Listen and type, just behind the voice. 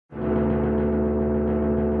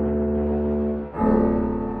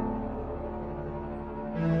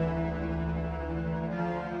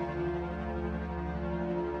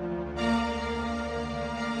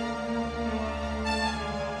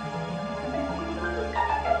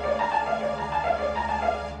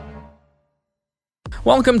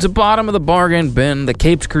Welcome to Bottom of the Bargain Bin. The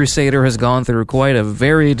Caped Crusader has gone through quite a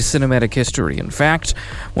varied cinematic history. In fact,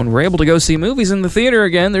 when we're able to go see movies in the theater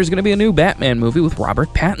again, there's going to be a new Batman movie with Robert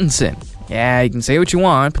Pattinson. Yeah, you can say what you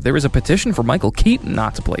want, but there was a petition for Michael Keaton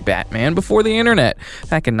not to play Batman before the internet,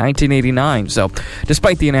 back in 1989. So,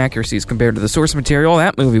 despite the inaccuracies compared to the source material,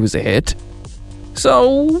 that movie was a hit.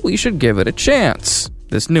 So, we should give it a chance.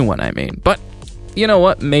 This new one, I mean. But you know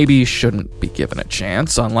what? Maybe you shouldn't be given a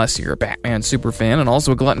chance, unless you're a Batman superfan and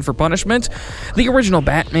also a glutton for punishment. The original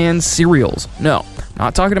Batman serials. No,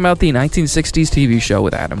 not talking about the 1960s TV show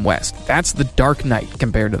with Adam West. That's The Dark Knight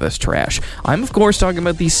compared to this trash. I'm, of course, talking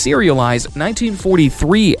about the serialized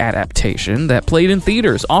 1943 adaptation that played in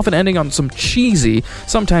theaters, often ending on some cheesy,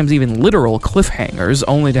 sometimes even literal cliffhangers,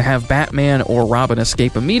 only to have Batman or Robin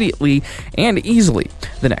escape immediately and easily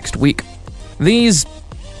the next week. These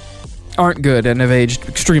aren't good and have aged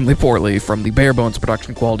extremely poorly, from the bare-bones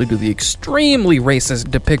production quality to the extremely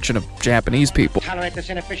racist depiction of Japanese people. Tolerate this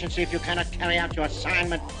inefficiency if you cannot carry out your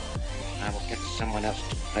assignment. I will get someone else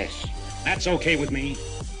to place. That's okay with me.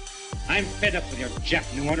 I'm fed up with your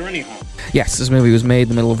Jap New Order anyhow. Yes, this movie was made in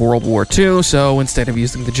the middle of World War II, so instead of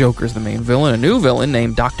using the Joker as the main villain, a new villain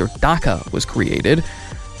named Dr. Daka was created.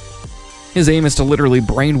 His aim is to literally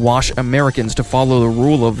brainwash Americans to follow the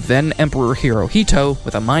rule of then-Emperor Hirohito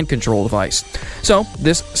with a mind control device. So,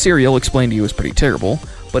 this serial explained to you is pretty terrible,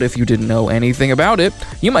 but if you didn't know anything about it,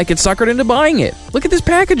 you might get suckered into buying it. Look at this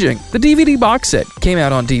packaging. The DVD box set came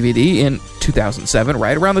out on DVD in 2007,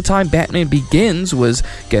 right around the time Batman Begins was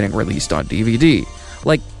getting released on DVD.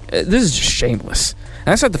 Like, this is just shameless. And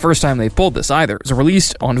that's not the first time they've pulled this either. It was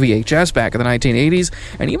released on VHS back in the 1980s,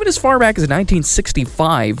 and even as far back as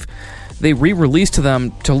 1965, they re-released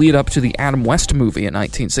them to lead up to the Adam West movie in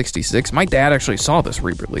 1966. My dad actually saw this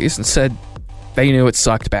re-release and said they knew it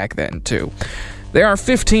sucked back then, too. There are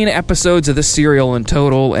 15 episodes of this serial in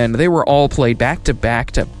total, and they were all played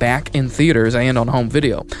back-to-back in theaters and on home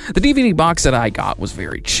video. The DVD box that I got was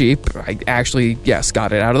very cheap. I actually, yes,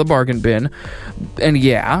 got it out of the bargain bin. And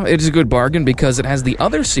yeah, it is a good bargain because it has the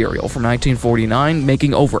other serial from 1949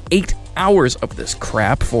 making over 8 hours of this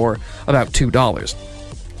crap for about $2.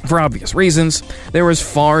 For obvious reasons, there was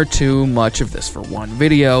far too much of this for one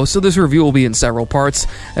video, so this review will be in several parts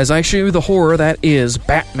as I show you the horror that is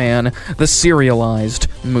Batman, the serialized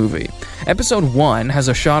movie. Episode 1 has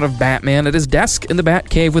a shot of Batman at his desk in the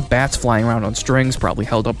Batcave with bats flying around on strings, probably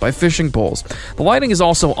held up by fishing poles. The lighting is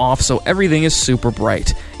also off, so everything is super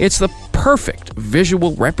bright. It's the perfect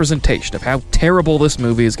visual representation of how terrible this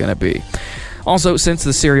movie is going to be. Also, since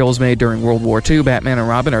the serial was made during World War II, Batman and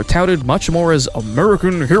Robin are touted much more as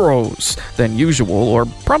American heroes than usual, or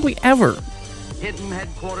probably ever. Hidden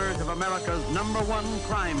headquarters of America's #1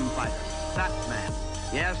 crime fighter, Batman.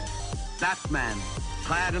 Yes, Batman,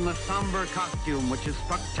 clad in the somber costume which has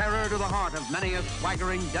struck terror to the heart of many a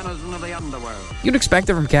swaggering denizen of the underworld. You'd expect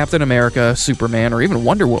it from Captain America, Superman, or even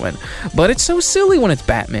Wonder Woman, but it's so silly when it's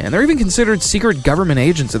Batman. They're even considered secret government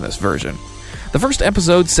agents in this version. The first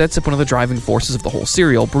episode sets up one of the driving forces of the whole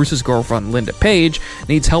serial. Bruce's girlfriend, Linda Page,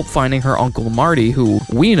 needs help finding her uncle Marty, who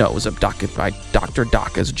we know is abducted by Dr.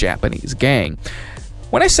 Daka's Japanese gang.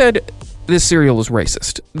 When I said this serial is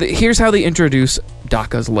racist, here's how they introduce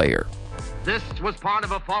Daka's lair. This was part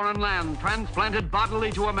of a foreign land transplanted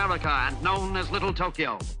bodily to America and known as Little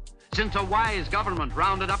Tokyo. Since a wise government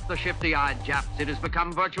rounded up the shifty-eyed Japs, it has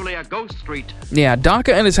become virtually a ghost street. Yeah,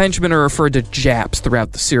 Daka and his henchmen are referred to Japs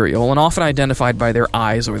throughout the serial and often identified by their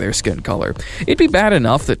eyes or their skin color. It'd be bad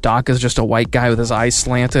enough that Daka's just a white guy with his eyes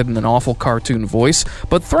slanted and an awful cartoon voice,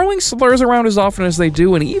 but throwing slurs around as often as they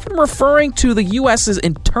do and even referring to the U.S.'s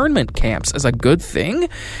internment camps as a good thing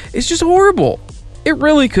is just horrible. It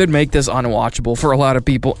really could make this unwatchable for a lot of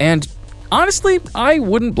people, and honestly, I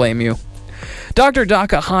wouldn't blame you. Dr.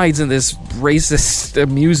 Daka hides in this racist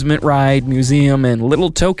amusement ride museum in Little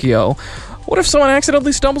Tokyo. What if someone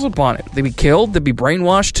accidentally stumbles upon it? They'd be killed? They'd be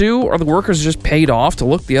brainwashed too? Or the workers just paid off to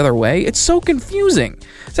look the other way? It's so confusing.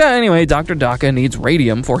 So anyway, Dr. Daka needs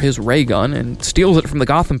radium for his ray gun and steals it from the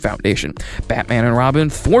Gotham Foundation. Batman and Robin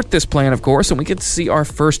thwart this plan, of course, and we get to see our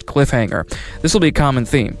first cliffhanger. This will be a common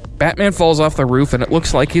theme. Batman falls off the roof and it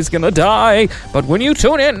looks like he's gonna die, but when you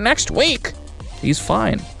tune in next week, he's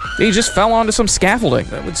fine. He just fell onto some scaffolding.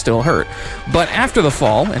 That would still hurt. But after the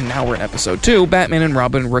fall, and now we're in episode 2, Batman and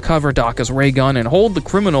Robin recover Daka's ray gun and hold the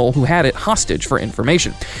criminal who had it hostage for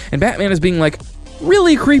information. And Batman is being, like,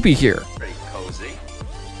 really creepy here. Pretty cozy.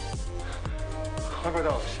 What were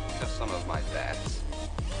those? Just some of my bats.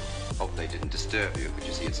 Hope they didn't disturb you, but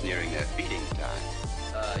you see it's nearing their feeding time.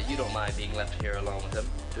 You don't mind being left here alone with them,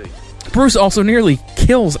 do you? Bruce also nearly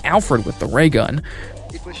kills Alfred with the ray gun.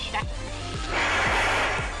 It was shot.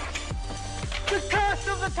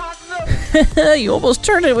 You almost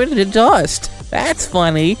turned it into dust. That's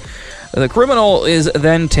funny. The criminal is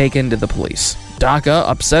then taken to the police. Daka,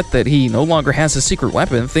 upset that he no longer has a secret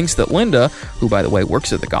weapon, thinks that Linda, who by the way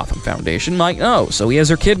works at the Gotham Foundation, might know, so he has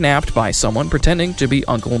her kidnapped by someone pretending to be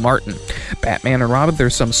Uncle Martin. Batman and Robin,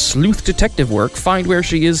 there's some sleuth detective work, find where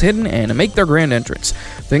she is hidden and make their grand entrance.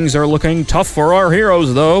 Things are looking tough for our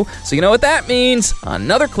heroes though, so you know what that means?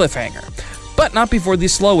 Another cliffhanger. But not before the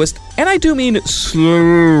slowest, and I do mean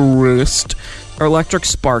slowest, electric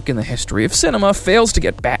spark in the history of cinema fails to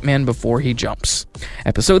get Batman before he jumps.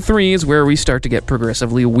 Episode 3 is where we start to get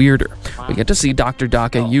progressively weirder. We get to see Dr.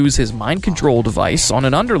 Daka use his mind control device on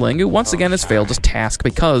an underling who once again has failed his task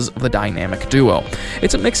because of the dynamic duo.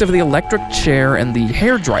 It's a mix of the electric chair and the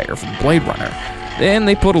hairdryer from Blade Runner. Then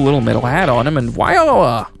they put a little metal hat on him and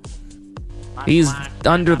voila! He's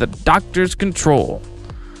under the doctor's control.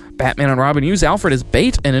 Batman and Robin use Alfred as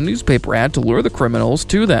bait in a newspaper ad to lure the criminals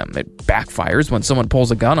to them. It backfires when someone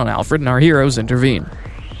pulls a gun on Alfred and our heroes intervene.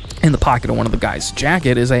 In the pocket of one of the guys'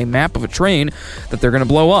 jacket is a map of a train that they're going to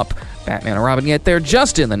blow up. Batman and Robin get there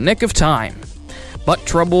just in the nick of time. But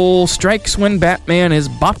trouble strikes when Batman is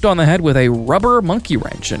bopped on the head with a rubber monkey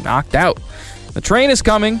wrench and knocked out. The train is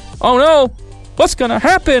coming. Oh no! What's going to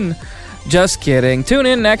happen? Just kidding. Tune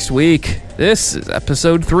in next week. This is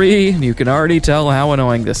episode 3. You can already tell how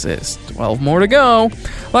annoying this is. 12 more to go.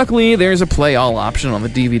 Luckily, there's a play all option on the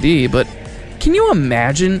DVD, but can you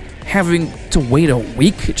imagine having to wait a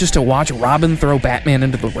week just to watch Robin throw Batman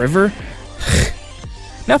into the river?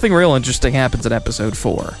 Nothing real interesting happens in episode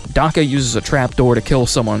 4. Daka uses a trapdoor to kill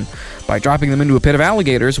someone by dropping them into a pit of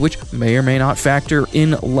alligators, which may or may not factor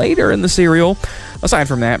in later in the serial. Aside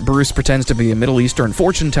from that, Bruce pretends to be a Middle Eastern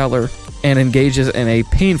fortune teller and engages in a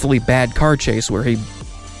painfully bad car chase where he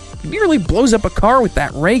nearly blows up a car with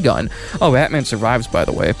that ray gun. Oh, Batman survives, by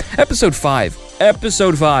the way. Episode 5.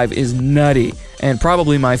 Episode 5 is nutty, and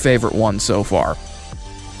probably my favorite one so far.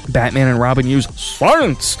 Batman and Robin use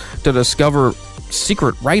science to discover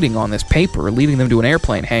secret writing on this paper, leading them to an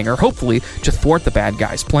airplane hangar, hopefully to thwart the bad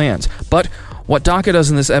guys' plans. But what Daka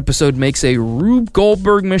does in this episode makes a Rube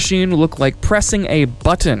Goldberg machine look like pressing a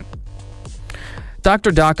button.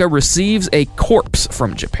 Dr. Daka receives a corpse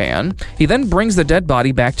from Japan. He then brings the dead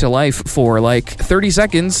body back to life for like 30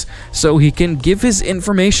 seconds so he can give his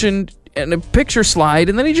information in a picture slide,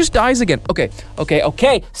 and then he just dies again.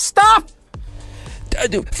 Okay, stop!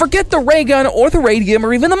 Forget the ray gun or the radium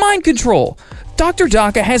or even the mind control. Dr.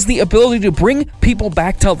 Daka has the ability to bring people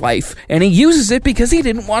back to life, and he uses it because he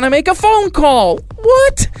didn't want to make a phone call.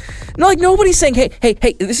 What? Like, nobody's saying, hey,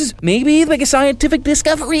 this is maybe like a scientific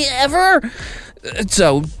discovery ever.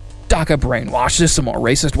 So Daka brainwashes some more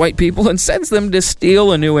racist white people and sends them to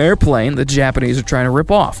steal a new airplane the Japanese are trying to rip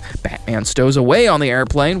off. Batman stows away on the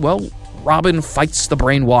airplane while Robin fights the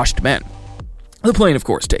brainwashed men. The plane, of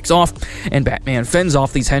course, takes off, and Batman fends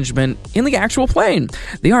off these henchmen in the actual plane.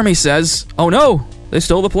 The army says, oh no, they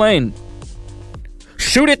stole the plane.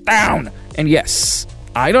 Shoot it down! And yes,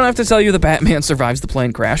 I don't have to tell you that Batman survives the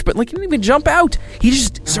plane crash, but like, he didn't even jump out. He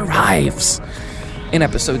just survives. In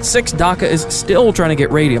episode 6, Daka is still trying to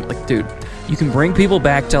get radium. Like, dude, you can bring people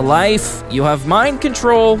back to life. You have mind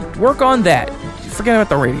control. Work on that. Forget about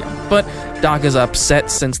the radium. But Daka's upset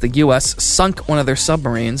since the U.S. sunk one of their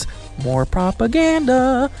submarines. More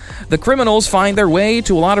propaganda. The criminals find their way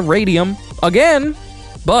to a lot of radium again,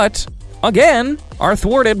 but again are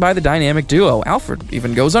thwarted by the dynamic duo. Alfred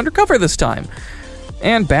even goes undercover this time.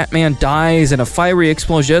 And Batman dies in a fiery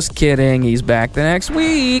explosion. Just kidding, he's back the next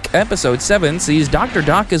week. Episode 7 sees Dr.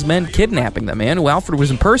 Daka's men kidnapping the man who Alfred was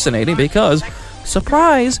impersonating because,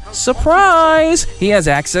 surprise, surprise, he has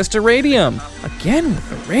access to radium. Again with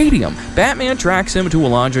the radium. Batman tracks him to a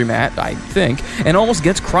laundromat, I think, and almost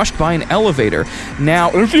gets crushed by an elevator. Now,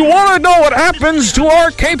 if you want to know what happens to our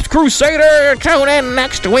Caped Crusader, tune in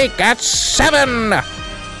next week at 7.